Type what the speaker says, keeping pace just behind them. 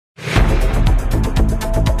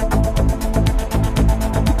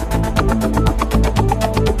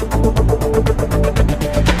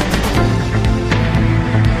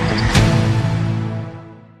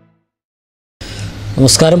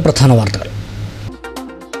നമസ്കാരം. പ്രധാന വാർത്തകൾ.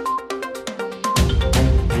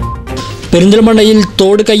 പെരിന്തൽമണ്ണയിൽ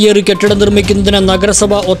തോട് കയ്യേറി കെട്ടിടം നിർമ്മിക്കുന്നതിന്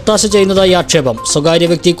നഗരസഭ ഒത്താശ ചെയ്യുന്നതായി ആക്ഷേപം. സ്വകാര്യ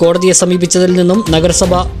വ്യക്തി കോടതിയെ സമീപിച്ചതിൽ നിന്നും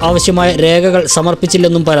നഗരസഭ ആവശ്യമായ രേഖകൾ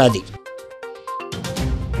സമർപ്പിച്ചില്ലെന്നും പരാതി.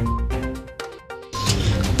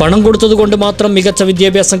 പണം കൊടുത്തതുകൊണ്ട് മാത്രം മികച്ച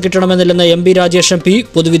വിദ്യാഭ്യാസം കിട്ടണമെന്നില്ലെന്ന് MP രാജേഷ് MP.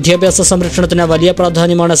 പൊതുവിദ്യാഭ്യാസ സംരക്ഷണത്തിന് വലിയ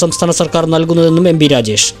പ്രാധാന്യമാണ് സംസ്ഥാന സർക്കാർ നൽകുന്നതെന്നും MP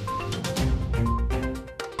രാജേഷ്.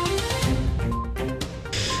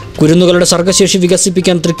 കുരുന്നുകളുടെ സർഗ്ഗശേഷി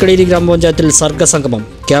വികസിപ്പിക്കാൻ തൃക്കടേരി ഗ്രാമപഞ്ചായത്തിൽ സർഗ്ഗസംഗമം.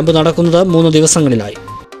 ക്യാമ്പ് നടക്കുന്നത് 3 ദിവസങ്ങളിലായി.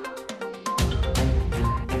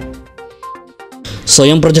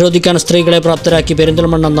 സ്വയം പ്രതിരോധിക്കാൻ സ്ത്രീകളെ പ്രാപ്തരാക്കി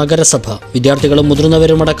പെരിന്തൽമണ്ണ നഗരസഭ. വിദ്യാർത്ഥികളും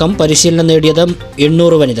മുതിർന്നവരുമടക്കം പരിശീലനം നേടിയത്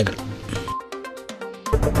 800 വനിതകൾ.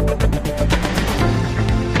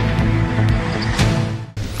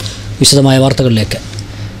 വിശദമായ വാർത്തകളിലേക്ക്.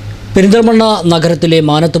 പെരിന്തൽമണ്ണ നഗരത്തിലെ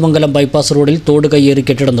മാനത്തുമംഗലം ബൈപ്പാസ് റോഡിൽ തോട് കയ്യേറി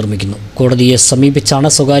കെട്ടിടം നിർമ്മിക്കുന്നു. കോടതിയെ സമീപിച്ചാണ്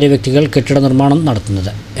സ്വകാര്യ വ്യക്തികൾ കെട്ടിട നിർമ്മാണം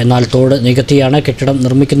നടത്തുന്നത്. എന്നാൽ തോട് നികത്തിയാണ് കെട്ടിടം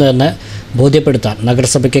നിർമ്മിക്കുന്നതെന്ന് ബോധ്യപ്പെടുത്താൻ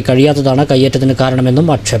നഗരസഭയ്ക്ക് കഴിയാത്തതാണ് കയ്യേറ്റത്തിന് കാരണമെന്നും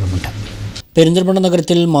ആക്ഷേപമുണ്ട്. പെരിന്തൽമണ്ണ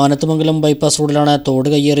നഗരത്തിൽ മാനത്തുമംഗലം ബൈപ്പാസ് റോഡിലാണ് തോട്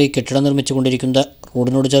കയ്യേറി കെട്ടിടം നിർമ്മിച്ചുകൊണ്ടിരിക്കുന്നത്.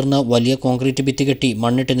 റോഡിനോട് ചേർന്ന് വലിയ കോൺക്രീറ്റ് ഭിത്തി കെട്ടി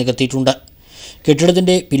മണ്ണിട്ട് നികത്തിയിട്ടുണ്ട്.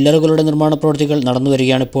 കെട്ടിടത്തിൻ്റെ പില്ലറുകളുടെ നിർമ്മാണ പ്രവൃത്തികൾ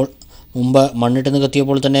നടന്നുവരികയാണിപ്പോൾ. മുമ്പ് മണ്ണിട്ട്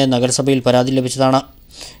നികത്തിയപ്പോൾ തന്നെ നഗരസഭയിൽ പരാതി ലഭിച്ചതാണ്.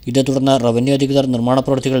 ഇതേ തുടർന്ന് റവന്യൂ അധികൃതർ നിർമ്മാണ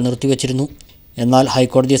പ്രവൃത്തികൾ നിർത്തിവച്ചിരുന്നു. എന്നാൽ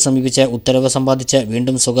ഹൈക്കോടതിയെ സമീപിച്ച് ഉത്തരവ് സമ്പാദിച്ച്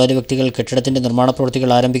വീണ്ടും സ്വകാര്യ വ്യക്തികൾ കെട്ടിടത്തിൻ്റെ നിർമ്മാണ പ്രവൃത്തികൾ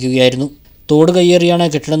ആരംഭിക്കുകയായിരുന്നു. തോട് കയ്യേറിയാണ്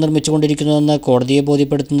കെട്ടിടം നിർമ്മിച്ചുകൊണ്ടിരിക്കുന്നതെന്ന് കോടതിയെ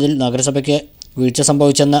ബോധ്യപ്പെടുത്തുന്നതിൽ നഗരസഭയ്ക്ക് വീഴ്ച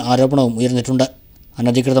സംഭവിച്ചെന്ന ആരോപണവും ഉയർന്നിട്ടുണ്ട്.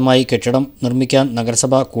 അനധികൃതമായി കെട്ടിടം നിർമ്മിക്കാൻ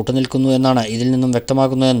നഗരസഭ കൂട്ടുനിൽക്കുന്നു എന്നാണ് ഇതിൽ നിന്നും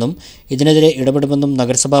വ്യക്തമാകുന്നതെന്നും ഇതിനെതിരെ ഇടപെടുമെന്നും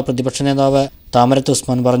നഗരസഭാ പ്രതിപക്ഷ നേതാവ് താമരത്ത്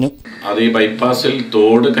ഉസ്മാൻ പറഞ്ഞു. അത് ഈ ബൈപ്പാസിൽ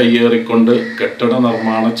തോട് കയ്യേറിക്കൊണ്ട് കെട്ടിട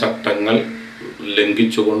നിർമ്മാണ ചട്ടങ്ങൾ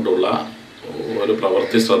ലംഘിച്ചുകൊണ്ടുള്ള ഒരു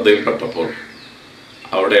പ്രവൃത്തി ശ്രദ്ധയിൽപ്പെട്ടപ്പോൾ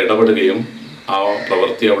അവിടെ ഇടപെടുകയും ആ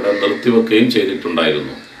പ്രവൃത്തി അവിടെ നിർത്തിവെക്കുകയും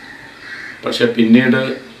ചെയ്തിട്ടുണ്ടായിരുന്നു. പക്ഷെ പിന്നീട്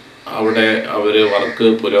അവിടെ അവർ വർക്ക്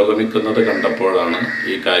പുരോഗമിക്കുന്നത് കണ്ടപ്പോഴാണ്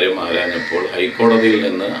ഈ കാര്യം ആരാഞ്ഞപ്പോൾ ഹൈക്കോടതിയിൽ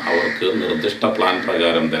നിന്ന് അവർക്ക് നിർദ്ദിഷ്ട പ്ലാൻ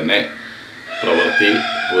പ്രകാരം തന്നെ പ്രവൃത്തി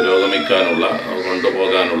പുരോഗമിക്കാനുള്ള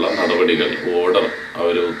കൊണ്ടുപോകാനുള്ള നടപടികൾ ഓർഡർ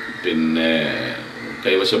അവർ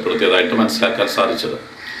കൈവശപ്പെടുത്തിയതായിട്ട് മനസ്സിലാക്കാൻ സാധിച്ചത്.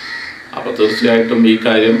 അപ്പോൾ തീർച്ചയായിട്ടും ഈ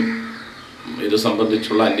കാര്യം ഇത്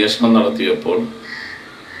സംബന്ധിച്ചുള്ള അന്വേഷണം നടത്തിയപ്പോൾ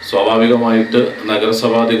സ്വാഭാവികമായിട്ട്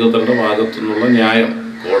നഗരസഭാധികൃതരുടെ ഭാഗത്തു നിന്നുള്ള ന്യായം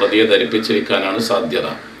കോടതിയെ ധരിപ്പിച്ചിരിക്കാനാണ് സാധ്യത.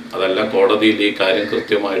 അതല്ല, കോടതിയിൽ ഈ കാര്യം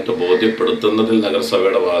കൃത്യമായിട്ട് ബോധ്യപ്പെടുത്തുന്നതിൽ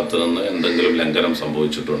നഗരസഭയുടെ ഭാഗത്തു നിന്ന് എന്തെങ്കിലും ലംഘനം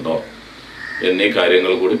സംഭവിച്ചിട്ടുണ്ടോ എന്നീ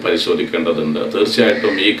കാര്യങ്ങൾ കൂടി പരിശോധിക്കേണ്ടതുണ്ട്.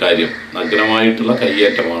 തീർച്ചയായിട്ടും ഈ കാര്യം നഗ്നമായിട്ടുള്ള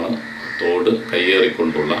കയ്യേറ്റമാണ്. തോട്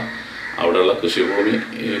കയ്യേറിക്കൊണ്ടുള്ള അവിടെയുള്ള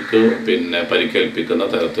കൃഷിഭൂമിക്ക് പരിക്കേൽപ്പിക്കുന്ന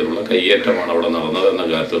തരത്തിലുള്ള കയ്യേറ്റമാണ് അവിടെ നടന്നതെന്ന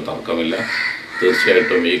കാര്യത്തിൽ തർക്കമില്ല.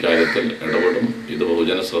 തീർച്ചയായിട്ടും ഈ കാര്യത്തിൽ ഇടപെടും. ഇത്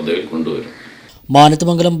ബഹുജന ശ്രദ്ധയിൽ കൊണ്ടുവരും.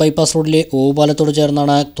 മാനത്തുമംഗലം ബൈപ്പാസ് റോഡിലെ ഓവുപാലത്തോട്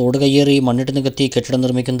ചേർന്നാണ് തോട് കയ്യേറി മണ്ണിട്ട് നികത്തി കെട്ടിടം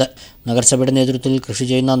നിർമ്മിക്കുന്നത്. നഗരസഭയുടെ നേതൃത്വത്തിൽ കൃഷി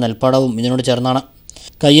ചെയ്യുന്ന നെൽപ്പാടവും ഇതിനോട് ചേർന്നാണ്.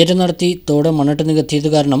 കയ്യേറ്റം നടത്തി തോട് മണ്ണിട്ട്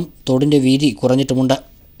നികത്തിയത് കാരണം തോടിൻ്റെ വീതി കുറഞ്ഞിട്ടുമുണ്ട്.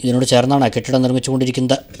 ഇതിനോട് ചേർന്നാണ് കെട്ടിടം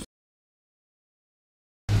നിർമ്മിച്ചുകൊണ്ടിരിക്കുന്നത്.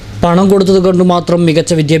 പണം കൊടുത്തതുകൊണ്ട് മാത്രം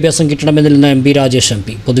മികച്ച വിദ്യാഭ്യാസം കിട്ടണമെന്നില്ലെന്ന് MP രാജേഷ് MP.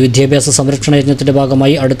 പൊതുവിദ്യാഭ്യാസ സംരക്ഷണ യജ്ഞത്തിൻ്റെ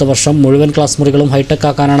ഭാഗമായി അടുത്ത വർഷം മുഴുവൻ ക്ലാസ് മുറികളും ഹൈടെക്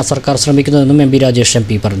ആക്കാനാണ് സർക്കാർ ശ്രമിക്കുന്നതെന്നും MP രാജേഷ്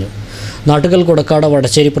MP പറഞ്ഞു. നാട്ടുകൽ കൊടക്കാട്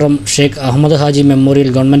വടശ്ശേരിപ്പുറം ഷേഖ് അഹമ്മദ് ഹാജി മെമ്മോറിയൽ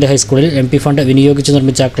ഗവൺമെൻറ് ഹൈസ്കൂളിൽ MP ഫണ്ട് വിനിയോഗിച്ച്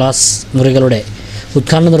നിർമ്മിച്ച ക്ലാസ് മുറികളുടെ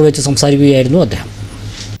ഉദ്ഘാടനം നിർവഹിച്ച് സംസാരിക്കുകയായിരുന്നു അദ്ദേഹം.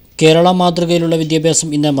 കേരള മാതൃകയിലുള്ള വിദ്യാഭ്യാസം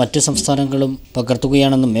ഇന്ന് മറ്റ് സംസ്ഥാനങ്ങളും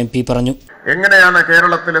പകർത്തുകയാണെന്നും MP പറഞ്ഞു. എങ്ങനെയാണ്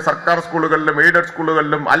കേരളത്തിലെ സർക്കാർ സ്കൂളുകളിലും എയ്ഡഡ്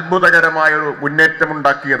സ്കൂളുകളിലും അത്ഭുതകരമായ ഒരു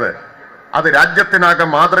മുന്നേറ്റമുണ്ടാക്കിയത്? അത് രാജ്യത്തിനാകെ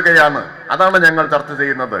മാതൃകയാണ്. അതാണ് ഞങ്ങൾ ചർച്ച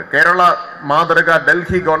ചെയ്യുന്നത്. കേരള മാതൃക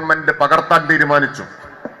ഡൽഹി ഗവൺമെന്റ് പകർത്താൻ തീരുമാനിച്ചു.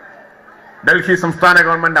 ഡൽഹി സംസ്ഥാന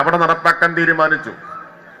ഗവൺമെന്റ് അവിടെ നടപ്പാക്കാൻ തീരുമാനിച്ചു.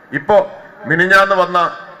 ഇപ്പോ മിനിഞ്ഞാന്ന് വന്ന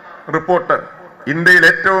റിപ്പോർട്ട് ഇന്ത്യയിൽ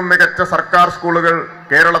ഏറ്റവും മികച്ച സർക്കാർ സ്കൂളുകൾ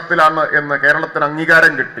കേരളത്തിലാണ് എന്ന് കേരളത്തിന്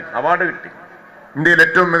അംഗീകാരം കിട്ടി, അവാർഡ് കിട്ടി. ഇന്ത്യയിൽ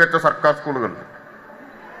ഏറ്റവും മികച്ച സർക്കാർ സ്കൂളുകൾ.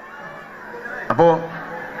 അപ്പോ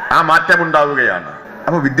ആ മാറ്റമുണ്ടാവുകയാണ്.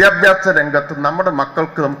 അപ്പൊ വിദ്യാഭ്യാസ രംഗത്ത് നമ്മുടെ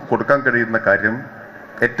മക്കൾക്ക് നമുക്ക് കൊടുക്കാൻ കഴിയുന്ന കാര്യം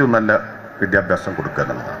ഏറ്റവും നല്ല വിദ്യാഭ്യാസം കൊടുക്കുക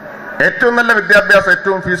എന്നുള്ളതാണ്. ഏറ്റവും നല്ല വിദ്യാഭ്യാസം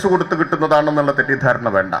ഏറ്റവും ഫീസ് കൊടുത്ത് കിട്ടുന്നതാണെന്നുള്ള തെറ്റിദ്ധാരണ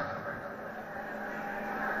വേണ്ട.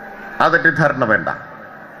 ആ തെറ്റിദ്ധാരണ വേണ്ട.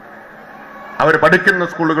 അവർ പഠിക്കുന്ന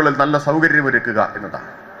സ്കൂളുകളിൽ നല്ല സൗകര്യമൊരുക്കുക എന്നതാണ്.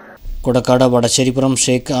 കൊടക്കാട് വടശ്ശേരിപ്പുറം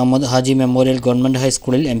ഷേഖ് അഹമ്മദ് ഹാജി മെമ്മോറിയൽ ഗവൺമെൻറ്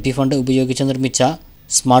ഹൈസ്കൂളിൽ MP ഫണ്ട് ഉപയോഗിച്ച് നിർമ്മിച്ച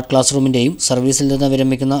സ്മാർട്ട് ക്ലാസ് റൂമിൻ്റെയും സർവീസിൽ നിന്ന്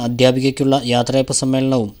വിരമിക്കുന്ന അധ്യാപികയ്ക്കുള്ള യാത്രയയപ്പ്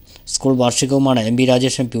സമ്മേളനവും സ്കൂൾ വാർഷികവുമാണ് MP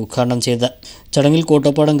രാജേഷ് MP ഉദ്ഘാടനം ചെയ്തത്. ചടങ്ങിൽ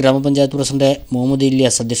കോട്ടപ്പാടം ഗ്രാമപഞ്ചായത്ത് പ്രസിഡന്റ് മുഹമ്മദ്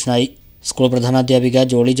ഇല്യാസ് അധ്യക്ഷനായി. സ്കൂൾ പ്രധാനാധ്യാപിക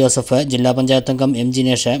ജോളി ജോസഫ്, ജില്ലാ പഞ്ചായത്ത് അംഗം എം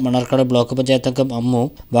ജിനേഷ്, മണ്ണാർക്കാട് ബ്ലോക്ക് പഞ്ചായത്ത് അംഗം അമ്മു,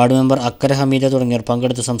 വാർഡ് മെമ്പർ അക്കര ഹമീദ തുടങ്ങിയവർ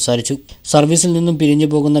പങ്കെടുത്ത് സംസാരിച്ചു. സർവീസിൽ നിന്നും പിരിഞ്ഞു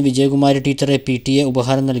പോകുന്ന വിജയകുമാരി ടീച്ചറെ PTA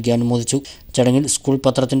ഉപഹാരം നൽകി അനുമോദിച്ചു. ചടങ്ങിൽ സ്കൂൾ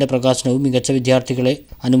പത്രത്തിന്റെ പ്രകാശനവും മികച്ച വിദ്യാർത്ഥികളെ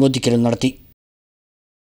അനുമോദിക്കലും നടത്തി.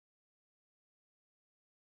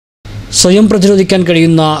 സ്വയം പ്രതിരോധിക്കാൻ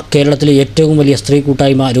കഴിയുന്ന കേരളത്തിലെ ഏറ്റവും വലിയ സ്ത്രീ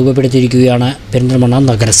കൂട്ടായ്മ രൂപപ്പെടുത്തിയിരിക്കുകയാണ് പെരിന്തൽമണ്ണ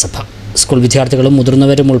നഗരസഭ. സ്കൂൾ വിദ്യാർത്ഥികളും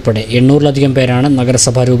മുതിർന്നവരും ഉൾപ്പെടെ 800-ലധികം പേരാണ്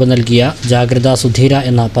നഗരസഭ രൂപം നൽകിയ ജാഗ്രതാ സുധീര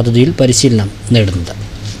എന്ന പദ്ധതിയിൽ പരിശീലനം നേടുന്നത്.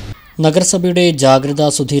 നഗരസഭയുടെ ജാഗ്രതാ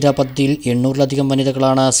സുധീര പദ്ധതിയിൽ 800-ലധികം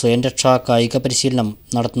വനിതകളാണ് സ്വയം രക്ഷാ കായിക പരിശീലനം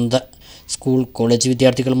നടത്തുന്നത്. സ്കൂൾ, കോളേജ്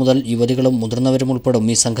വിദ്യാർത്ഥികൾ മുതൽ യുവതികളും മുതിർന്നവരും ഉൾപ്പെടും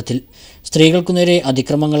ഈ സംഘത്തിൽ. സ്ത്രീകൾക്കു നേരെ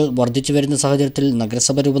അതിക്രമങ്ങൾ വർദ്ധിച്ചു വരുന്ന സാഹചര്യത്തിൽ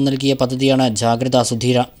നഗരസഭ രൂപം നൽകിയ പദ്ധതിയാണ് ജാഗ്രതാ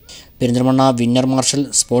Sudheera. Perinthalmanna winner marshal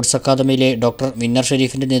sports അക്കാദമിയിലെ doctor winner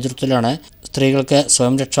ഷെരീഫിന്റെ നേതൃത്വത്തിലാണ് സ്ത്രീകൾക്ക്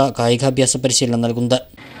സ്വയം രക്ഷാ കായികാഭ്യാസ പരിശീലനം നൽകുന്നത്.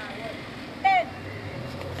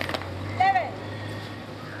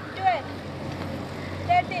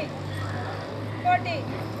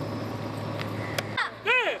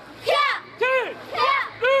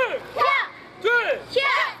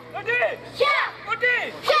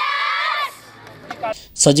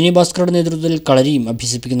 സജിനി ഭാസ്കറുടെ നേതൃത്വത്തിൽ കളരിയും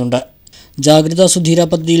അഭ്യസിപ്പിക്കുന്നുണ്ട്. ജാഗ്രതാ സുധീര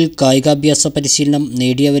പദ്ധതിയിൽ കായികാഭ്യാസ പരിശീലനം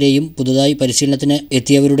നേടിയവരെയും പുതുതായി പരിശീലനത്തിന്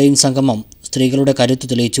എത്തിയവരുടെയും സംഗമം സ്ത്രീകളുടെ കരുത്ത്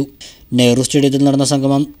തെളിയിച്ചു. നെഹ്റു സ്റ്റേഡിയത്തിൽ നടന്ന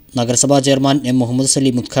സംഗമം നഗരസഭാ ചെയർമാൻ എം മുഹമ്മദ്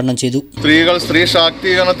സലീം ഉദ്ഘാടനം ചെയ്തു. സ്ത്രീ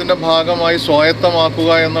ശാക്തീകരണത്തിന്റെ ഭാഗമായി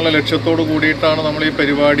സ്വായത്തമാക്കുക എന്നുള്ള ലക്ഷ്യത്തോടു കൂടിയിട്ടാണ് നമ്മൾ ഈ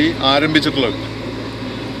പരിപാടി ആരംഭിച്ചിട്ടുള്ളത്.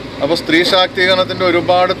 അപ്പോൾ സ്ത്രീ ശാക്തീകരണത്തിന്റെ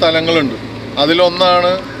ഒരുപാട് തലങ്ങളുണ്ട്.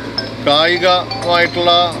 അതിലൊന്നാണ്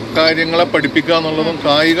കായികമായിട്ടുള്ള കാര്യങ്ങളെ പഠിപ്പിക്കുക എന്നുള്ളതും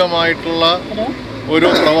കായികമായിട്ടുള്ള ഒരു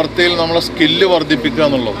പ്രവൃത്തിയിൽ നമ്മളെ സ്കില്ല് വർദ്ധിപ്പിക്കുക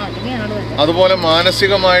എന്നുള്ളതും, അതുപോലെ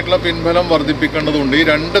മാനസികമായിട്ടുള്ള പിൻബലം വർദ്ധിപ്പിക്കേണ്ടതുണ്ട്. ഈ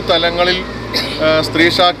രണ്ട് തലങ്ങളിൽ സ്ത്രീ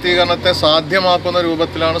ശാക്തീകരണത്തെ സാധ്യമാക്കുന്ന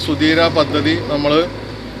രൂപത്തിലാണ് സുധീര പദ്ധതി നമ്മൾ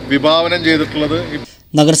വിഭാവനം ചെയ്തിട്ടുള്ളത്.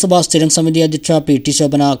 നഗരസഭാ സ്ഥിരം സമിതി അധ്യക്ഷ PT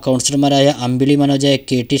ശോഭന, കൗൺസിലർമാരായ അമ്പിളി മനോജ്,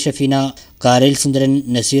 KT ഷഫീന, കാരയിൽ സുന്ദരൻ,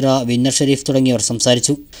 നസീറ, വിന്നർ ഷെരീഫ് തുടങ്ങിയവർ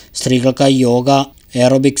സംസാരിച്ചു. സ്ത്രീകൾക്കായി യോഗ,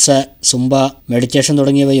 എയറോബിക്സ്, സുംബ, മെഡിറ്റേഷൻ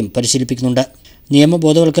തുടങ്ങിയവയും പരിശീലിപ്പിക്കുന്നുണ്ട്.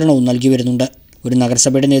 നിയമബോധവൽക്കരണവും നൽകി വരുന്നുണ്ട്. ഒരു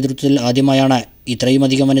നഗരസഭയുടെ നേതൃത്വത്തിൽ ആദ്യമായാണ്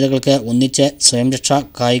ഇത്രയുമധികം വനിതകൾക്ക് ഒന്നിച്ച് സ്വയം രക്ഷാ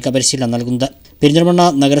കായിക പരിശീലനം നൽകുന്നത്. പെരിന്തൽമണ്ണ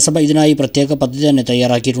നഗരസഭ ഇതിനായി പ്രത്യേക പദ്ധതി തന്നെ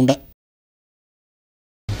തയ്യാറാക്കിയിട്ടുണ്ട്.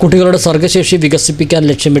 കുട്ടികളുടെ സർഗ്ഗശേഷി വികസിപ്പിക്കാൻ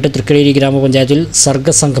ലക്ഷ്യമിട്ട് തൃക്കടേരി ഗ്രാമപഞ്ചായത്തിൽ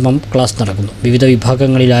സർഗ്ഗസംഗമം ക്ലാസ് നടക്കുന്നു. വിവിധ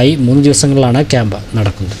വിഭാഗങ്ങളിലായി 3 ദിവസങ്ങളിലാണ് ക്യാമ്പ്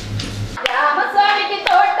നടക്കുന്നത്.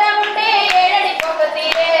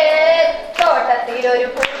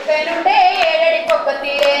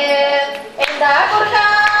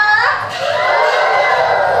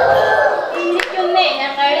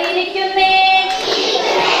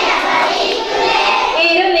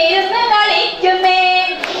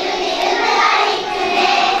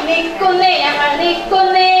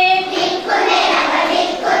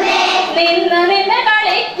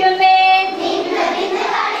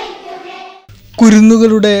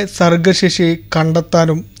 കുരുന്നുകളുടെ സർഗ്ഗശേഷി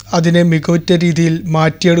കണ്ടെത്താനും അതിനെ മികവുറ്റ രീതിയിൽ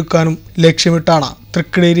മാറ്റിയെടുക്കാനും ലക്ഷ്യമിട്ടാണ്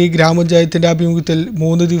തൃക്കടേരി ഗ്രാമപഞ്ചായത്തിന്റെ ആഭിമുഖ്യത്തിൽ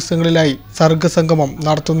 3 ദിവസങ്ങളിലായി സർഗ്ഗസംഗമം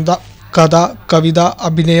നടത്തുന്നത്. കഥ, കവിത,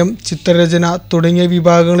 അഭിനയം, ചിത്രരചന തുടങ്ങിയ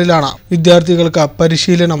വിഭാഗങ്ങളിലാണ് വിദ്യാർത്ഥികൾക്ക്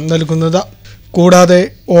പരിശീലനം നൽകുന്നത്. കൂടാതെ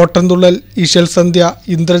ഓട്ടംതുള്ളൽ, ഇശൽ സന്ധ്യ,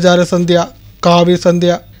 ഇന്ദ്രജാല സന്ധ്യ,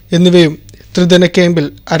 കാവ്യസന്ധ്യ എന്നിവയും ത്രിദിന ക്യാമ്പിൽ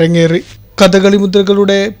അരങ്ങേറി. കഥകളി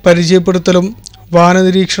മുദ്രകളുടെ പരിചയപ്പെടുത്തലും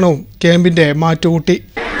വാനനിരീക്ഷണവും ക്യാമ്പിൻ്റെ മാറ്റുകൂട്ടി.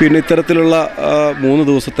 പിന്നെ ഇത്തരത്തിലുള്ള 3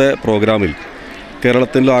 ദിവസത്തെ പ്രോഗ്രാമിൽ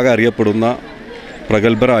കേരളത്തിലാകെ അറിയപ്പെടുന്ന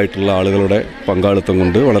പ്രഗത്ഭരായിട്ടുള്ള ആളുകളുടെ പങ്കാളിത്തം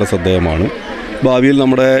കൊണ്ട് വളരെ ശ്രദ്ധേയമാണ്. ഭാവിയിൽ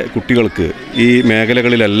നമ്മുടെ കുട്ടികൾക്ക് ഈ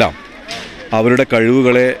മേഖലകളിലെല്ലാം അവരുടെ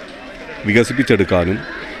കഴിവുകളെ വികസിപ്പിച്ചെടുക്കാനും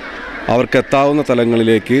അവർക്കെത്താവുന്ന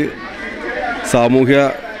തലങ്ങളിലേക്ക്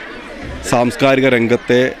സാംസ്കാരിക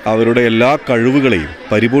രംഗത്തെ അവരുടെ എല്ലാ കഴിവുകളെയും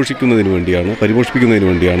പരിപോഷിപ്പിക്കുന്നതിന്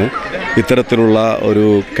വേണ്ടിയാണ് ഇത്തരത്തിലുള്ള ഒരു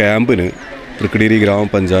ക്യാമ്പിന് തൃക്കടേരി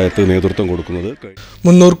ഗ്രാമപഞ്ചായത്ത് നേതൃത്വം കൊടുക്കുന്നത്.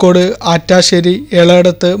 മുന്നൂർക്കോട്, ആറ്റാശ്ശേരി,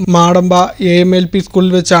 എളയടത്ത്, മാടമ്പ AMLP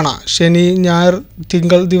സ്കൂളിൽ വെച്ചാണ് ശനി, ഞായർ,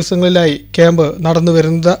 തിങ്കൾ ദിവസങ്ങളിലായി ക്യാമ്പ് നടന്നു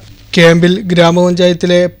വരുന്നത്. ക്യാമ്പിൽ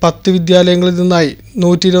ഗ്രാമപഞ്ചായത്തിലെ 10 വിദ്യാലയങ്ങളിൽ നിന്നായി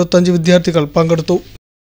 125 വിദ്യാർത്ഥികൾ പങ്കെടുത്തു.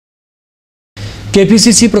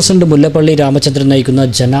 KPCC പ്രസിഡന്റ് മുല്ലപ്പള്ളി രാമചന്ദ്രൻ നയിക്കുന്ന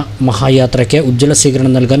ജനമഹായാത്രയ്ക്ക് ഉജ്ജ്വല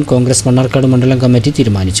സ്വീകരണം നൽകാൻ കോൺഗ്രസ് മണ്ണാർക്കാട് മണ്ഡലം കമ്മിറ്റി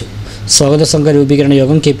തീരുമാനിച്ചു. സ്വാഗത സംഘ രൂപീകരണ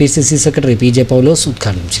യോഗം KPCC സെക്രട്ടറി PJ പൗലോസ്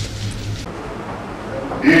ഉദ്ഘാടനം ചെയ്തു.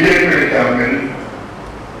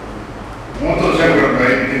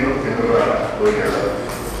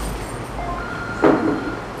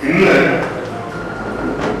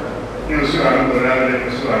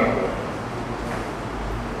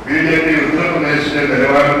 ഉത്തർപ്രദേശിലെ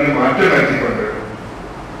നിലവാരത്തിന് മാറ്റം വരുത്തിക്കൊണ്ട്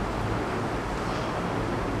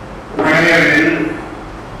പണിയറിൽ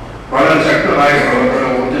വളരെ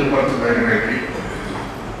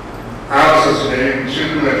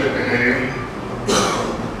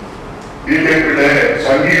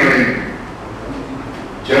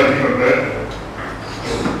പരിശ്രമിച്ചുകൊണ്ട്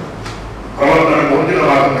പ്രവർത്തനം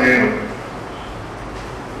ഊർജിതമാക്കുന്നതിനും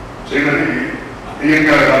ശ്രീമതി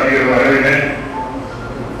കാട്ടിയ വരവിനെ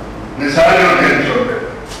നിസ്സാരവൽക്കരിച്ചുകൊണ്ട്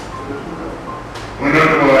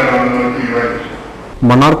മുന്നോട്ട് പോകാനാണ് നമ്മൾ തീരുമാനിച്ചത്.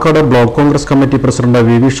 Mannarkkad block Congress committee president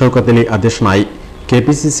V Shoukath Ali അധ്യക്ഷനായി.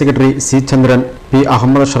 KPC സെക്രട്ടറി സി ചന്ദ്രൻ, P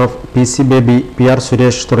Ahmed Ashraf, PC baby, PR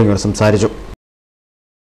Suresh തുടങ്ങിയവർ സംസാരിച്ചു.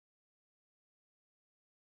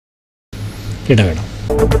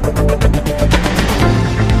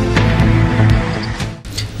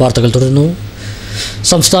 വാർത്തകൾ തുടരുന്നു.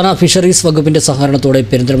 സംസ്ഥാന ഫിഷറീസ് വകുപ്പിന്റെ സഹകരണത്തോടെ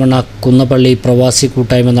പെരിന്തൽമണ്ണ കുന്നപ്പള്ളി പ്രവാസി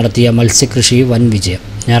കൂട്ടായ്മ നടത്തിയ മത്സ്യകൃഷി വൻ വിജയം.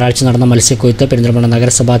 ഞായറാഴ്ച നടന്ന മത്സ്യക്കൊയ്ത്ത് പെരിന്തൽമണ്ണ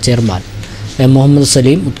നഗരസഭാ ചെയർമാൻ M. മുഹമ്മദ്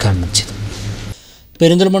സലീം ഉദ്ഘാടനം ചെയ്തു.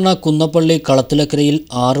 പെരിന്തൽമണ്ണ കുന്നപ്പള്ളി കളത്തിലക്കരയിൽ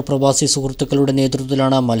 6 പ്രവാസി സുഹൃത്തുക്കളുടെ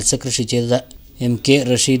നേതൃത്വത്തിലാണ് മത്സ്യകൃഷി ചെയ്തത്. MK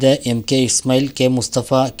Rasheed, MK Ismail, K Mustafa,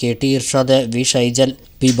 KT Irshad, V Shaijal,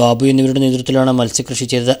 P Babu എന്നിവരുടെ നേതൃത്വത്തിലാണ് മത്സ്യകൃഷി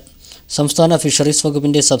ചെയ്തത്. സംസ്ഥാന ഫിഷറീസ്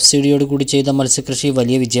വകുപ്പിന്റെ സബ്സിഡിയോടുകൂടി ചെയ്ത മത്സ്യകൃഷി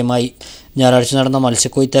വലിയ വിജയമായി. ഞായറാഴ്ച നടന്ന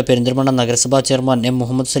മത്സ്യക്കൊയ്ത്ത് പെരിന്തൽമണ്ണ നഗരസഭാ ചെയർമാൻ M.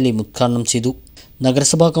 മുഹമ്മദ് സലീം ഉദ്ഘാടനം ചെയ്തു.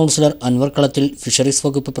 നഗരസഭാ കൗൺസിലർ അൻവർ കളത്തിൽ, ഫിഷറീസ്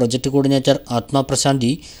വകുപ്പ് പ്രൊജക്ട് കോർഡിനേറ്റർ ആത്മ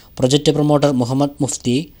പ്രശാന്തി, പ്രൊജക്ട് പ്രൊമോട്ടർ മുഹമ്മദ്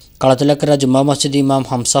മുഫ്തി, കളത്തിലക്കര ജുമാ മസ്ജിദ് ഇമാം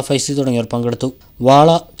ഹംസ ഫൈസി തുടങ്ങിയവർ പങ്കെടുത്തു. വാള,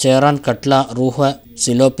 ചേറാൻ, കട്ല, റൂഹ്,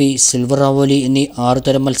 സിലോപ്പി, സിൽവർ റാവോലി എന്നീ 6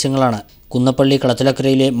 തരം മത്സ്യങ്ങളാണ് കുന്നപ്പള്ളി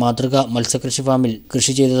കളത്തിലക്കരയിലെ മാതൃകാ മത്സ്യകൃഷി ഫാമിൽ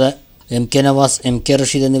കൃഷി ചെയ്തത്. MK നവാസ്, MK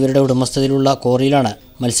റഷീദ് എന്നിവരുടെ ഉടമസ്ഥതയിലുള്ള കോറിയിലാണ്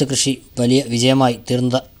മത്സ്യകൃഷി വലിയ വിജയമായി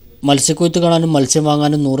തീർന്നത്. മത്സ്യക്കൊയ്ത്ത് കാണാനും മത്സ്യം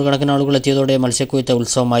വാങ്ങാനും 100 കണക്കിന് ആളുകൾ എത്തിയതോടെ മത്സ്യക്കൊയ്ത്ത്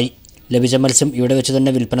ഉത്സവമായി. ലഭിച്ച മത്സ്യം ഇവിടെ വെച്ച്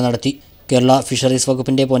തന്നെ വിൽപ്പന നടത്തി. കേരള ഫിഷറീസ്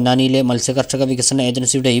വകുപ്പിന്റെ പൊന്നാനിയിലെ മത്സ്യകർഷക വികസന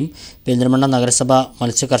ഏജൻസിയുടെയും പെരിന്തൽമണ്ണ നഗരസഭ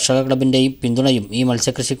മത്സ്യകർഷക ക്ലബിന്റെയും പിന്തുണയും ഈ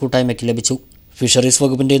മത്സ്യകൃഷി കൂട്ടായ്മയ്ക്ക് ലഭിച്ചു. ഫിഷറീസ്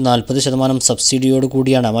വകുപ്പിന്റെ 40%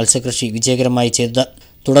 സബ്സിഡിയോടുകൂടിയാണ് മത്സ്യകൃഷി വിജയകരമായി ചെയ്തത്.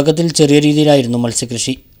 തുടക്കത്തിൽ ചെറിയ രീതിയിലായിരുന്നു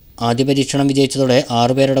മത്സ്യകൃഷി. ആദ്യ പരീക്ഷണം വിജയിച്ചതോടെ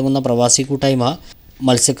 6 പേരടങ്ങുന്ന പ്രവാസി കൂട്ടായ്മ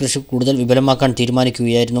മത്സ്യകൃഷി കൂടുതൽ വിപുലമാക്കാൻ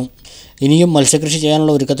തീരുമാനിക്കുകയായിരുന്നു. ഇനിയും മത്സ്യകൃഷി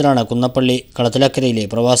ചെയ്യാനുള്ള ഒരുക്കത്തിലാണ് കുന്നപ്പള്ളി കളത്തിലക്കരയിലെ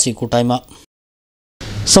പ്രവാസി കൂട്ടായ്മ.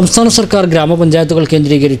 സംസ്ഥാന സർക്കാർ ഗ്രാമപഞ്ചായത്തുകൾ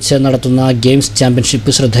കേന്ദ്രീകരിച്ച് നടത്തുന്ന ഗെയിംസ്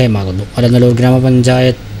ചാമ്പ്യൻഷിപ്പ് ശ്രദ്ധേയമാകുന്നു. അലനല്ലൂർ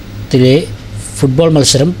ഗ്രാമപഞ്ചായത്തിലെ ഫുട്ബോൾ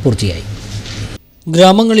മത്സരം പൂർത്തിയായി.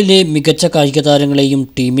 ഗ്രാമങ്ങളിലെ മികച്ച കായിക താരങ്ങളെയും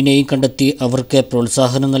ടീമിനെയും കണ്ടെത്തി അവർക്ക്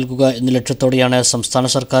പ്രോത്സാഹനം നൽകുക എന്ന ലക്ഷ്യത്തോടെയാണ് സംസ്ഥാന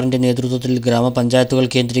സർക്കാരിൻ്റെ നേതൃത്വത്തിൽ ഗ്രാമപഞ്ചായത്തുകൾ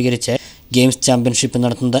കേന്ദ്രീകരിച്ച് ഗെയിംസ് ചാമ്പ്യൻഷിപ്പ്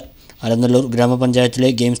നടത്തുന്നത്. അലനല്ലൂർ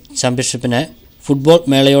ഗ്രാമപഞ്ചായത്തിലെ ഗെയിംസ് ചാമ്പ്യൻഷിപ്പിന് ഫുട്ബോൾ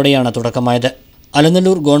മേളയോടെയാണ് തുടക്കമായത്.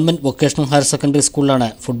 Alanallur government vocational higher secondary സ്കൂളിലാണ്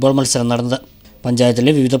ഫുട്ബോൾ മത്സരം നടന്നത്.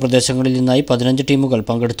 പഞ്ചായത്തിലെ വിവിധ പ്രദേശങ്ങളിൽ നിന്നായി 15 ടീമുകൾ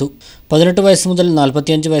പങ്കെടുത്തു. 18 വയസ്സ് മുതൽ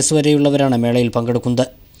 45 വയസ്സ് വരെയുള്ളവരാണ് മേളയിൽ പങ്കെടുക്കുന്നത്.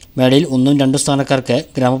 മേളയിൽ 1ഉം 2ഉം സ്ഥാനക്കാർക്ക്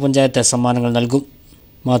ഗ്രാമപഞ്ചായത്ത് സമ്മാനങ്ങൾ നൽകും.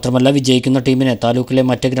 മാത്രമല്ല, വിജയിക്കുന്ന ടീമിന് താലൂക്കിലെ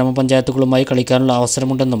മറ്റ് ഗ്രാമപഞ്ചായത്തുകളുമായി കളിക്കാനുള്ള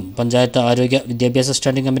അവസരമുണ്ടെന്നും പഞ്ചായത്ത് ആരോഗ്യ വിദ്യാഭ്യാസ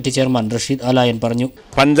സ്റ്റാൻഡിംഗ് കമ്മിറ്റി ചെയർമാൻ റഷീദ് അലായൻ പറഞ്ഞു.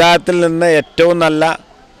 പഞ്ചായത്തിൽ നിന്ന് ഏറ്റവും നല്ല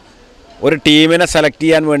ഒരു ടീമിനെ സെലക്ട്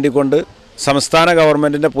ചെയ്യാൻ വേണ്ടിക്കൊണ്ട് സംസ്ഥാന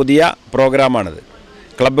ഗവൺമെൻറ്റിൻ്റെ പുതിയ പ്രോഗ്രാമാണിത്.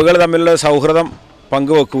 ക്ലബ്ബുകൾ തമ്മിലുള്ള സൗഹൃദം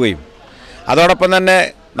പങ്കുവെക്കുകയും അതോടൊപ്പം തന്നെ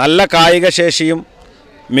നല്ല കായിക ശേഷിയും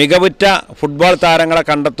മികവുറ്റ ഫുട്ബോൾ താരങ്ങളെ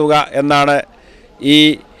കണ്ടെത്തുക എന്നാണ് ഈ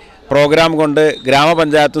പ്രോഗ്രാം കൊണ്ട്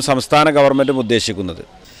ഗ്രാമപഞ്ചായത്തും സംസ്ഥാന ഗവൺമെൻറ്റും ഉദ്ദേശിക്കുന്നത്.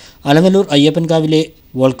 അലനല്ലൂർ അയ്യപ്പൻകാവിലെ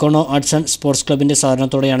വോൾക്കോണോ ആർട്സ് ആൻഡ് സ്പോർട്സ് ക്ലബിൻ്റെ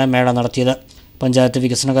സഹകരണത്തോടെയാണ് മേള നടത്തിയത്. പഞ്ചായത്ത്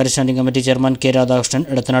വികസനകാര്യ standing committee chairman K. Radhakrishnan,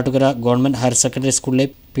 Edathanattukara government higher secondary സ്കൂളിലെ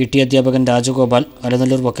PT അധ്യാപകൻ Rajagopal,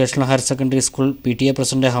 Alanallur vocational higher secondary school PTA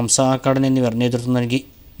president Hamza ആക്കാടൻ എന്നിവർ നേതൃത്വം നൽകി.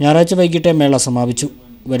 ഞായറാഴ്ച വൈകിട്ട് മേള സമാപിച്ചു.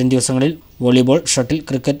 വരും ദിവസങ്ങളിൽ വോളിബോൾ, ഷട്ടിൽ,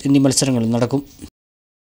 ക്രിക്കറ്റ് എന്നീ മത്സരങ്ങൾ നടക്കും.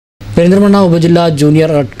 പെരിന്തൽമണ്ണ ഉപജില്ലാ ജൂനിയർ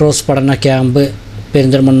റെഡ് ക്രോസ് പഠന camp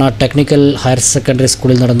Perinthalmanna technical higher secondary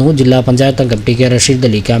സ്കൂളിൽ നടന്നു. ജില്ലാ പഞ്ചായത്ത് അംഗം TK റഷീദ്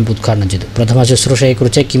അലി ക്യാമ്പ് ഉദ്ഘാടനം ചെയ്തു. പ്രഥമ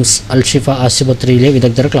ശുശ്രൂഷയെക്കുറിച്ച് കിംസ് അൽഷിഫ ആശുപത്രിയിലെ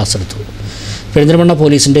വിദഗ്ധർ ക്ലാസ് എടുത്തു. പെരിന്തൽമണ്ണ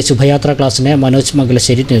പോലീസിൻ്റെ ശുഭയാത്രാ ക്ലാസ്സിന് മനോജ്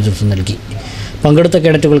മംഗലശ്ശേരി നേതൃത്വം നൽകി. പങ്കെടുത്ത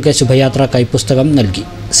കേഡറ്റുകൾക്ക് ശുഭയാത്രാ കൈപ്പുസ്തകം നൽകി.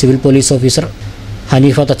 Civil police officer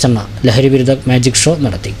Haneefa Thachanna ലഹരിവിരുദ്ധ മാജിക് ഷോ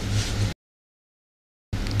നടത്തി.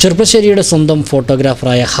 ചെറുപ്പശ്ശേരിയുടെ സ്വന്തം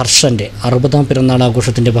ഫോട്ടോഗ്രാഫറായ ഹർഷൻ്റെ 60ാം പിറന്നാൾ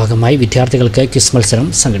ആഘോഷത്തിൻ്റെ ഭാഗമായി വിദ്യാർത്ഥികൾക്ക് ക്വിസ് മത്സരം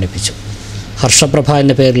സംഘടിപ്പിച്ചു. ഹർഷപ്രഭ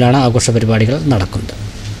എന്ന പേരിലാണ് ആഘോഷ പരിപാടികൾ നടക്കുന്നത്.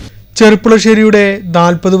 ചെറുപ്പുളശ്ശേരിയുടെ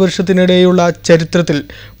 40 വർഷത്തിനിടെയുള്ള ചരിത്രത്തിൽ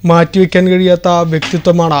മാറ്റിവെക്കാൻ കഴിയാത്ത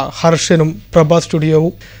വ്യക്തിത്വമാണ് ഹർഷനും പ്രഭ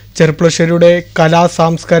സ്റ്റുഡിയോവും. ചെറുപ്പുളശ്ശേരിയുടെ കലാ,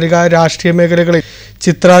 സാംസ്കാരിക, രാഷ്ട്രീയ മേഖലകളിൽ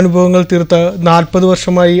ചിത്രാനുഭവങ്ങൾ തീർത്ത് 40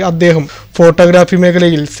 വർഷമായി അദ്ദേഹം ഫോട്ടോഗ്രാഫി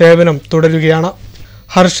മേഖലയിൽ സേവനം തുടരുകയാണ്.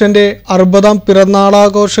 ഹർഷൻ്റെ 60ാം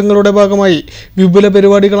പിറന്നാളാഘോഷങ്ങളുടെ ഭാഗമായി വിപുല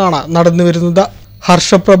പരിപാടികളാണ് നടന്നുവരുന്നത്.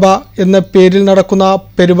 ഹർഷപ്രഭ എന്ന പേരിൽ നടക്കുന്ന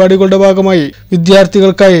പരിപാടികളുടെ ഭാഗമായി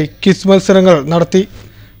വിദ്യാർത്ഥികൾക്കായി ക്വിസ് മത്സരങ്ങൾ നടത്തി.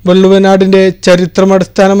 വള്ളുവനാടിൻ്റെ ചരിത്രം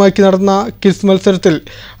അടിസ്ഥാനമാക്കി നടന്ന ക്വിസ് മത്സരത്തിൽ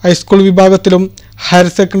ഹൈസ്കൂൾ വിഭാഗത്തിലും ഹയർ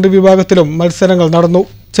സെക്കൻഡറി വിഭാഗത്തിലും മത്സരങ്ങൾ നടന്നു.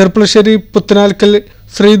 ചെറുപ്പുളശ്ശേരി പുത്തനാൽക്കൽ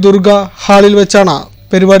ശ്രീ ദുർഗ ഹാളിൽ വെച്ചാണ്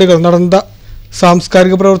പരിപാടികൾ നടന്നത്.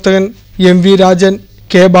 സാംസ്കാരിക പ്രവർത്തകൻ MV Rajan,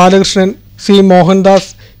 K Balakrishnan, C Mohandas,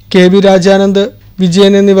 KB Rajanand,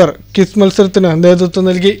 Vijayan എന്നിവർ ക്വിസ് മത്സരത്തിന് നേതൃത്വം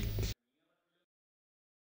നൽകി.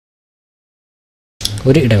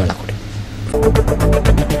 ഒരു ഇടവേള കൂടി.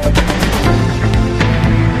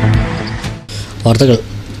 വാർത്തകൾ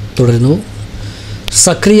തുടരുന്നു.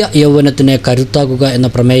 സക്രിയ യൗവനത്തിന് കരുത്താകുക എന്ന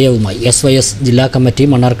പ്രമേയവുമായി SYS ജില്ലാ കമ്മിറ്റി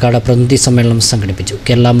മണ്ണാർക്കാട് പ്രതിനിധി സമ്മേളനം സംഘടിപ്പിച്ചു.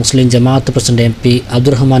 കേരള മുസ്ലിം ജമാഅത്ത് പ്രസിഡന്റ് MP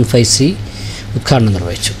അബ്ദുറഹ്മാൻ ഫൈസി ഉദ്ഘാടനം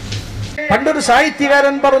നിർവഹിച്ചു. പണ്ടൊരു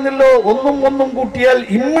സാഹിത്യകാരൻ പറഞ്ഞല്ലോ, ഒന്നും കൂട്ടിയാൽ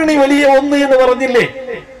ഇമ്മണി വലിയ ഒന്ന് എന്ന് പറഞ്ഞില്ലേ?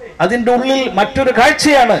 അതിന്റെ ഉള്ളിൽ മറ്റൊരു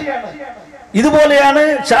കാഴ്ചയാണ്. ഇതുപോലെയാണ്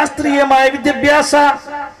ശാസ്ത്രീയമായ വിദ്യാഭ്യാസ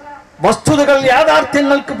വസ്തുതകൾ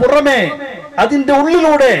യാഥാർത്ഥ്യങ്ങൾക്ക് പുറമെ അതിന്റെ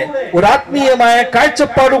ഉള്ളിലൂടെ ഒരു ആത്മീയമായ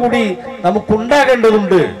കാഴ്ചപ്പാടുകൂടി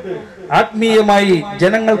നമുക്കുണ്ടാകേണ്ടതുണ്ട്. ആത്മീയമായി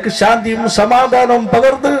ജനങ്ങൾക്ക് ശാന്തിയും സമാധാനവും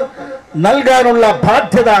പകർന്ന് നൽകാനുള്ള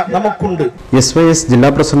ബാധ്യത നമുക്കുണ്ട്. SYS ജില്ലാ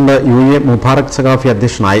പ്രസിഡന്റ് UA മുബാറക് സഖാഫി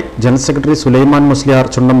അധ്യക്ഷനായി. ജനറൽ സെക്രട്ടറി സുലൈമാൻ മുസ്ലിയാർ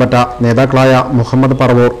ചുണ്ടമ്പറ്റ, നേതാക്കളായ മുഹമ്മദ്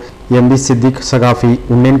പറവൂർ, MB സിദ്ദീഖ് സഖാഫി,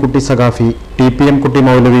 ഉണ്ണീൻകുട്ടി സഖാഫി, TPM കുട്ടി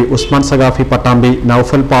മൗലവി, ഉസ്മാൻ സഖാഫി പട്ടാമ്പി,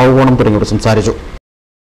 നൌഫൽ പാവുകോണം തുടങ്ങിയവർ സംസാരിച്ചു.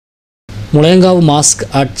 Mulayankavu mask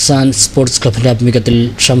arts and sports ക്ലബിൻ്റെ ആഭിമുഖ്യത്തിൽ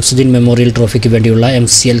ഷംസുദ്ദീൻ മെമ്മോറിയൽ ട്രോഫിക്ക് വേണ്ടിയുള്ള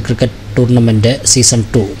MCL cricket tournament season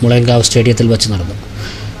 2 Mulayankavu സ്റ്റേഡിയത്തിൽ വെച്ച് നടന്നു.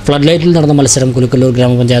 ഫ്ലഡ് ലൈറ്റിൽ നടന്ന മത്സരം കുലുക്കല്ലൂർ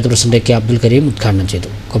ഗ്രാമപഞ്ചായത്ത് പ്രസിഡന്റ് K അബ്ദുൽ കരീം ഉദ്ഘാടനം ചെയ്തു.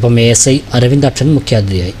 ഒപ്പം ASI അരവിന്ദാക്ഷൻ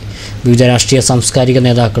മുഖ്യാതിഥിയായി. വിവിധ രാഷ്ട്രീയ സാംസ്കാരിക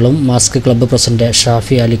നേതാക്കളും mask club president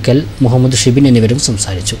Shafi Alikkal, Muhammad Shibin എന്നിവരും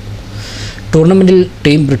സംസാരിച്ചു. ടൂർണമെൻറ്റിൽ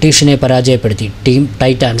ടീം ബ്രിട്ടീഷിനെ പരാജയപ്പെടുത്തി ടീം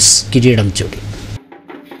ടൈറ്റാൻസ് കിരീടം ചൂടി.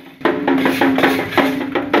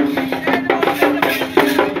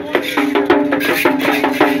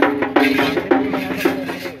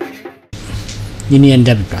 ഇനി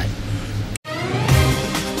എൻ്റെ അഭിപ്രായം.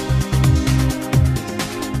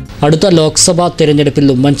 അടുത്ത ലോക്സഭാ തിരഞ്ഞെടുപ്പിൽ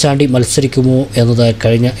ഉമ്മൻചാണ്ടി മത്സരിക്കുമോ എന്നത്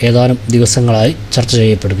കഴിഞ്ഞ ഏതാനും ദിവസങ്ങളായി ചർച്ച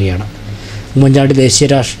ചെയ്യപ്പെടുകയാണ്. ഉമ്മൻചാണ്ടി ദേശീയ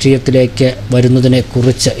രാഷ്ട്രീയത്തിലേക്ക് വരുന്നതിനെ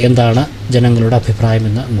കുറിച്ച് എന്താണ് ജനങ്ങളുടെ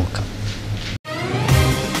അഭിപ്രായമെന്ന് നോക്കാം.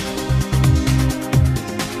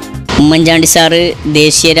 ഉമ്മൻചാണ്ടി സാറ്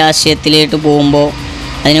ദേശീയ രാഷ്ട്രീയത്തിലേക്ക് പോകുമ്പോൾ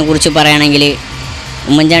അതിനെക്കുറിച്ച് പറയുകയാണെങ്കിൽ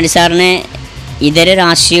ഉമ്മൻചാണ്ടി സാറിനെ ഇതര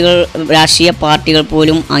രാഷ്ട്രീയ പാർട്ടികൾ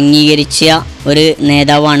പോലും അംഗീകരിച്ച ഒരു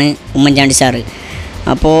നേതാവാണ് ഉമ്മൻചാണ്ടി സാറ്.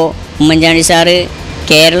 അപ്പോൾ ഉമ്മൻചാണ്ടി സാറ്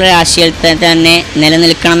കേരള രാഷ്ട്രീയത്തിൽ തന്നെ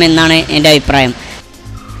നിലനിൽക്കണമെന്നാണ് എൻ്റെ അഭിപ്രായം.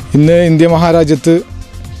 ഇന്ന് ഇന്ത്യ മഹാരാജ്യത്ത്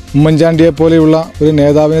ഉമ്മൻചാണ്ടിയെ പോലെയുള്ള ഒരു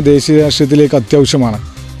നേതാവിന് ദേശീയ രാഷ്ട്രീയത്തിലേക്ക് അത്യാവശ്യമാണ്.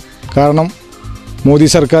 കാരണം മോദി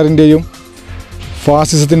സർക്കാരിൻ്റെയും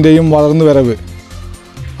ഫാസിസത്തിൻ്റെയും വളർന്നു വരവ്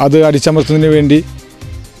അത് അടിച്ചമർത്തുന്നതിന് വേണ്ടി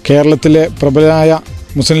കേരളത്തിലെ പ്രബലനായ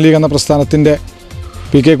മുസ്ലിം ലീഗ് എന്ന പ്രസ്ഥാനത്തിൻ്റെ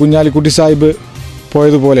PK കുഞ്ഞാലിക്കുട്ടി സാഹിബ്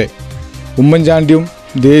പോയതുപോലെ ഉമ്മൻചാണ്ടിയും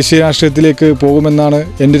ദേശീയ രാഷ്ട്രീയത്തിലേക്ക് പോകുമെന്നാണ്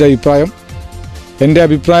എൻ്റെ ഒരു അഭിപ്രായം. എൻ്റെ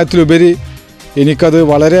അഭിപ്രായത്തിലുപരി എനിക്കത്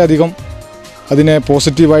വളരെയധികം അതിനെ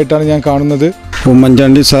പോസിറ്റീവായിട്ടാണ് ഞാൻ കാണുന്നത്.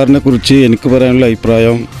 ഉമ്മൻചാണ്ടി സാറിനെ കുറിച്ച് എനിക്ക് പറയാനുള്ള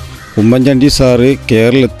അഭിപ്രായം, ഉമ്മൻചാണ്ടി സാറ്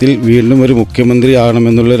കേരളത്തിൽ വീണ്ടും ഒരു മുഖ്യമന്ത്രി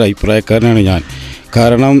ആകണമെന്നുള്ളൊരു അഭിപ്രായക്കാരനാണ് ഞാൻ.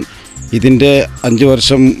 കാരണം ഇതിൻ്റെ 5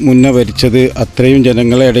 വർഷം മുന്നേ ഭരിച്ചത് അത്രയും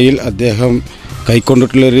ജനങ്ങളുടെ ഇടയിൽ അദ്ദേഹം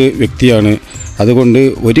കൈക്കൊണ്ടിട്ടുള്ളൊരു വ്യക്തിയാണ്. അതുകൊണ്ട്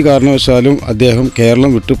ഒരു കാരണവശാലും അദ്ദേഹം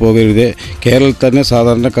കേരളം വിട്ടു പോകരുത്, കേരളത്തിൽ തന്നെ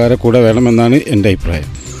സാധാരണക്കാരെ കൂടെ വേണമെന്നാണ് എൻ്റെ അഭിപ്രായം.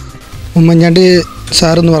 ഉമ്മൻചാണ്ടി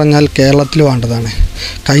സാറെന്ന് പറഞ്ഞാൽ കേരളത്തിൽ വേണ്ടതാണ്.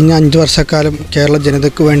 കഴിഞ്ഞ 5 വർഷക്കാലം കേരള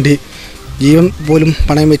ജനതയ്ക്ക് വേണ്ടി ജീവൻ പോലും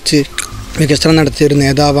പണയം വെച്ച് വികസനം നടത്തിയൊരു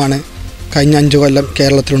നേതാവാണ് കഴിഞ്ഞ 5 കൊല്ലം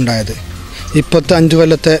കേരളത്തിലുണ്ടായത്. ഇപ്പോഴത്തെ 5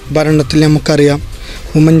 കൊല്ലത്തെ ഭരണത്തിൽ നമുക്കറിയാം,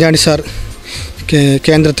 ഉമ്മൻചാണ്ടി സാർ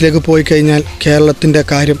കേന്ദ്രത്തിലേക്ക് പോയി കഴിഞ്ഞാൽ കേരളത്തിൻ്റെ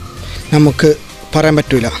കാര്യം നമുക്ക് പറയാൻ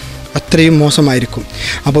പറ്റില്ല, അത്രയും മോശമായിരിക്കും.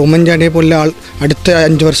 അപ്പോൾ ഉമ്മൻചാണ്ടിയെ പോലുള്ള ആൾ അടുത്ത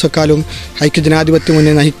 5 വർഷക്കാലവും ഐക്യജനാധിപത്യ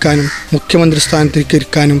മുന്നേ നയിക്കാനും മുഖ്യമന്ത്രി സ്ഥാനത്തേക്ക്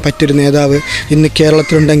ഇരിക്കാനും പറ്റിയൊരു നേതാവ് ഇന്ന്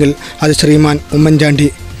കേരളത്തിലുണ്ടെങ്കിൽ അത് ശ്രീമാൻ ഉമ്മൻചാണ്ടി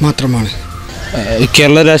മാത്രമാണ്.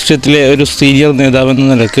 കേരള രാഷ്ട്രീയത്തിലെ ഒരു സീനിയർ നേതാവെന്ന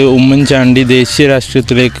നിലക്ക് ഉമ്മൻചാണ്ടി ദേശീയ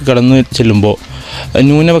രാഷ്ട്രീയത്തിലേക്ക് കടന്നു ചെല്ലുമ്പോൾ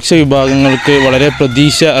ന്യൂനപക്ഷ വിഭാഗങ്ങൾക്ക് വളരെ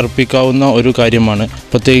പ്രതീക്ഷ അർപ്പിക്കാവുന്ന ഒരു കാര്യമാണ്.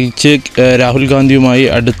 പ്രത്യേകിച്ച് രാഹുൽ ഗാന്ധിയുമായി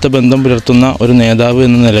അടുത്ത ബന്ധം പുലർത്തുന്ന ഒരു നേതാവ്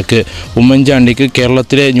എന്ന നിലക്ക് ഉമ്മൻചാണ്ടിക്ക്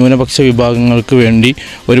കേരളത്തിലെ ന്യൂനപക്ഷ വിഭാഗങ്ങൾക്ക് വേണ്ടി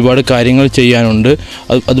ഒരുപാട് കാര്യങ്ങൾ ചെയ്യാനുണ്ട്.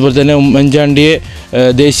 അതുപോലെ തന്നെ ഉമ്മൻചാണ്ടിയെ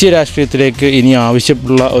ദേശീയ രാഷ്ട്രീയത്തിലേക്ക് ഇനി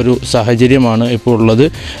ആവശ്യമുള്ള ഒരു സാഹചര്യമാണ് ഇപ്പോൾ ഉള്ളത്.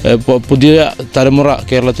 പുതിയ തലമുറ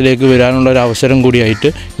കേരളത്തിലേക്ക് വരാനുള്ള ഒരു അവസരം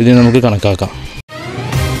കൂടിയായിട്ട് ഇതിനെ നമുക്ക് കണക്കാക്കാം.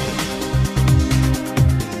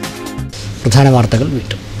 പ്രധാന വാർത്തകൾ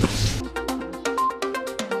വീണ്ടും.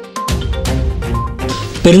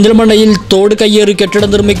 പെരിന്തൽമണ്ണയിൽ തോട് കയ്യേറി കെട്ടിടം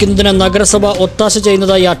നിർമ്മിക്കുന്നതിന് നഗരസഭ ഒത്താശ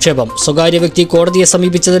ചെയ്യുന്നതായി ആക്ഷേപം. സ്വകാര്യ വ്യക്തി കോടതിയെ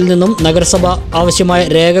സമീപിച്ചതിൽ നിന്നും നഗരസഭ ആവശ്യമായ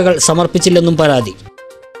രേഖകൾ സമർപ്പിച്ചില്ലെന്നും പരാതി.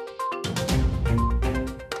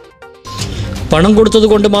 പണം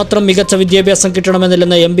കൊടുത്തതുകൊണ്ട് മാത്രം മികച്ച വിദ്യാഭ്യാസം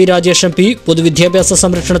കിട്ടണമെന്നില്ലെന്ന് MP രാജേഷ് MP. പൊതുവിദ്യാഭ്യാസ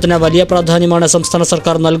സംരക്ഷണത്തിന് വലിയ പ്രാധാന്യമാണ് സംസ്ഥാന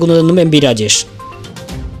സർക്കാർ നൽകുന്നതെന്നും MP രാജേഷ്.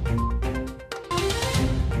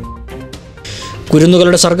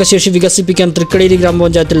 കുരുന്നുകളുടെ സർഗ്ഗശേഷി വികസിപ്പിക്കാൻ തൃക്കടേരി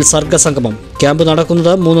ഗ്രാമപഞ്ചായത്തിൽ സർഗ്ഗസംഗമം. ക്യാമ്പ്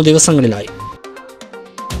നടക്കുന്നത് 3 ദിവസങ്ങളിലായി.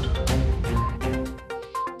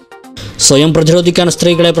 സ്വയം പ്രതിരോധിക്കാൻ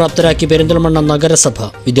സ്ത്രീകളെ പ്രാപ്തരാക്കി പെരിന്തൽമണ്ണ നഗരസഭ.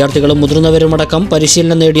 വിദ്യാർത്ഥികളും മുതിർന്നവരുമടക്കം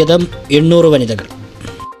പരിശീലനം നേടിയത് 800 വനിതകൾ.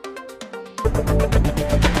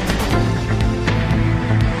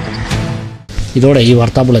 ഇതോടെ ഈ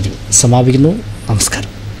വാർത്താ ബുള്ളറ്റിൻ സമാപിക്കുന്നു.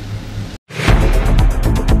 നമസ്കാരം.